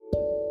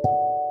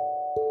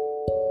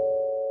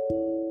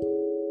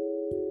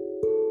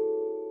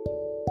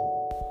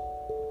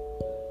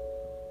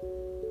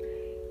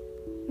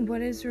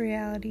What is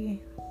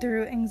reality?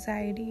 Through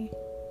anxiety.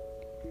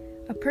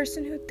 A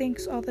person who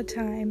thinks all the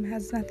time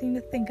has nothing to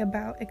think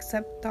about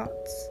except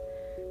thoughts,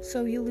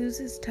 so he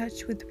loses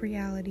touch with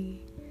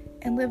reality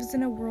and lives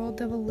in a world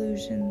of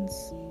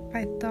illusions.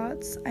 By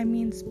thoughts, I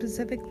mean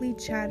specifically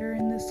chatter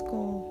in the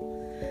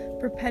skull,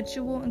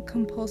 perpetual and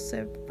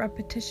compulsive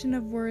repetition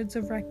of words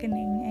of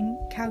reckoning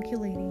and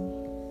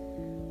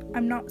calculating.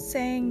 I'm not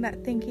saying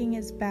that thinking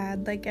is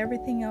bad, like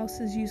everything else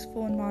is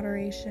useful in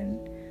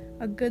moderation.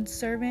 A good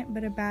servant,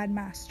 but a bad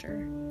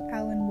master.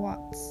 Alan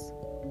Watts.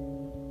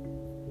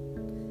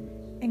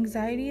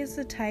 Anxiety is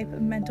the type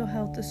of mental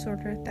health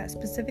disorder that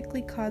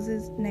specifically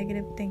causes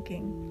negative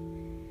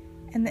thinking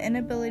and the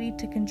inability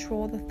to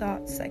control the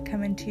thoughts that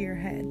come into your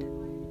head.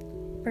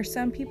 For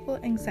some people,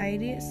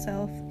 anxiety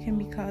itself can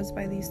be caused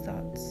by these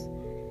thoughts.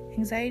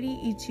 Anxiety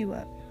eats you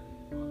up.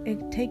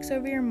 It takes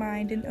over your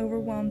mind and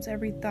overwhelms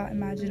every thought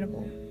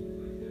imaginable.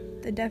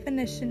 The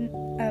definition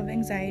of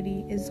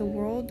anxiety is the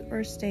world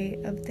or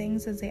state of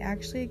things as they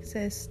actually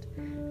exist,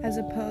 as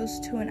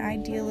opposed to an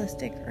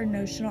idealistic or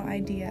notional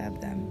idea of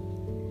them.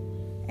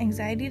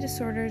 Anxiety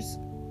disorders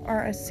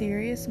are a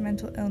serious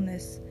mental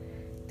illness.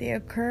 They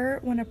occur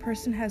when a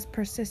person has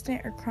persistent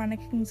or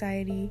chronic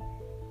anxiety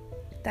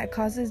that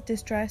causes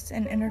distress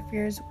and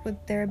interferes with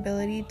their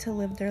ability to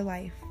live their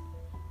life.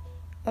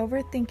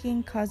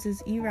 Overthinking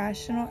causes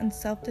irrational and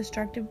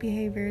self-destructive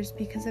behaviors.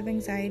 Because of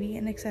anxiety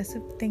and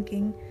excessive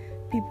thinking,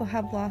 people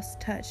have lost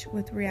touch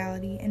with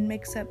reality and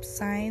mix up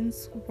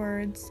signs,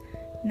 words,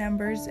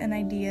 numbers, and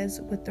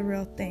ideas with the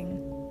real thing.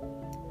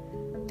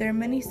 There are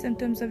many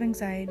symptoms of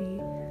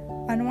anxiety.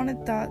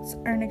 Unwanted thoughts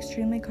are an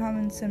extremely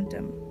common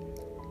symptom.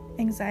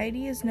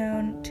 Anxiety is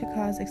known to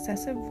cause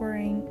excessive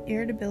worrying,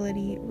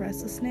 irritability,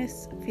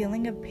 restlessness,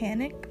 feeling of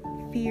panic,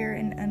 fear,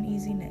 and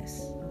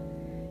uneasiness.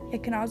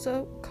 It can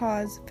also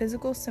cause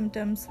physical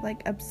symptoms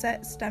like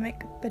upset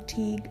stomach,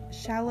 fatigue,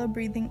 shallow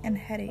breathing, and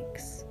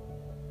headaches.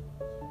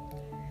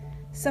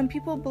 Some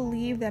people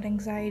believe that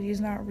anxiety is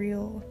not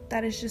real,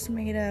 that it's just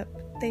made up.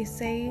 They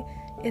say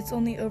it's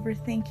only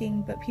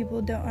overthinking, but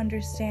people don't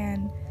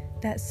understand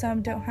that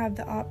some don't have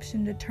the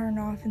option to turn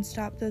off and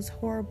stop those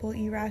horrible,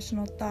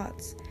 irrational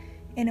thoughts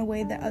in a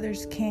way that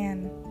others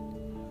can.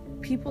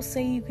 People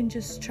say you can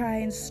just try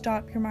and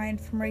stop your mind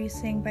from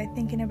racing by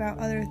thinking about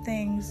other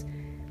things,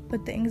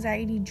 but the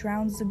anxiety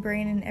drowns the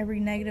brain in every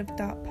negative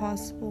thought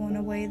possible in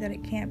a way that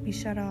it can't be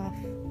shut off.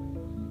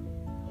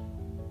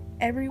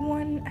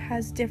 Everyone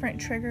has different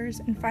triggers,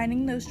 and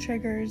finding those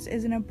triggers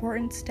is an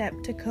important step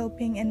to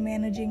coping and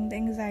managing the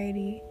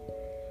anxiety.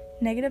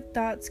 Negative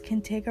thoughts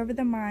can take over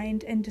the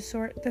mind and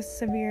distort the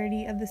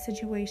severity of the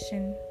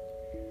situation.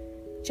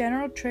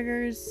 General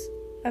triggers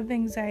of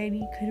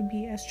anxiety could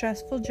be a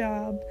stressful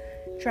job,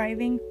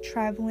 driving,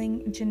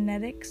 traveling,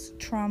 genetics,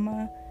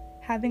 trauma,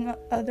 having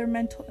other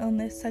mental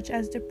illness such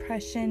as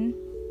depression.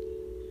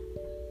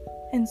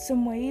 In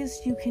some ways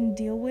you can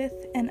deal with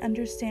and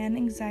understand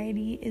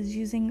anxiety is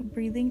using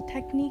breathing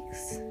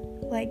techniques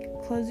like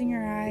closing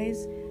your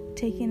eyes,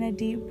 taking a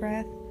deep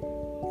breath,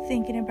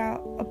 thinking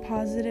about a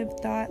positive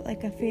thought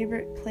like a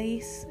favorite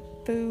place,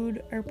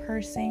 food, or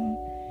person,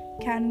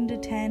 counting to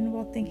 10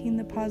 while thinking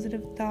the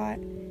positive thought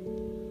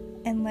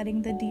and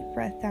letting the deep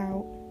breath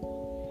out.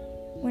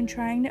 When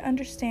trying to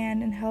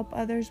understand and help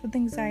others with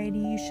anxiety,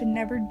 you should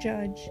never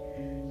judge.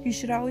 You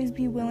should always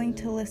be willing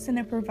to listen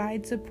and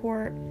provide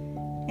support,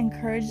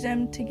 encourage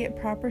them to get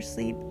proper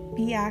sleep,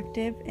 be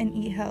active, and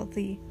eat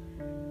healthy.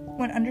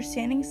 When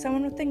understanding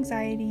someone with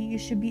anxiety, you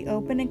should be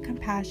open and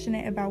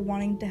compassionate about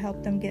wanting to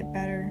help them get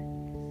better.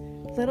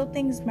 Little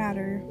things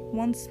matter.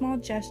 One small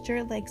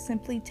gesture, like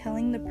simply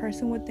telling the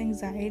person with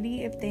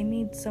anxiety if they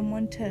need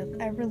someone to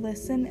ever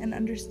listen and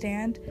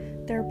understand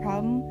their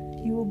problem,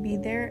 you will be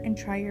there and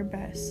try your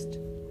best.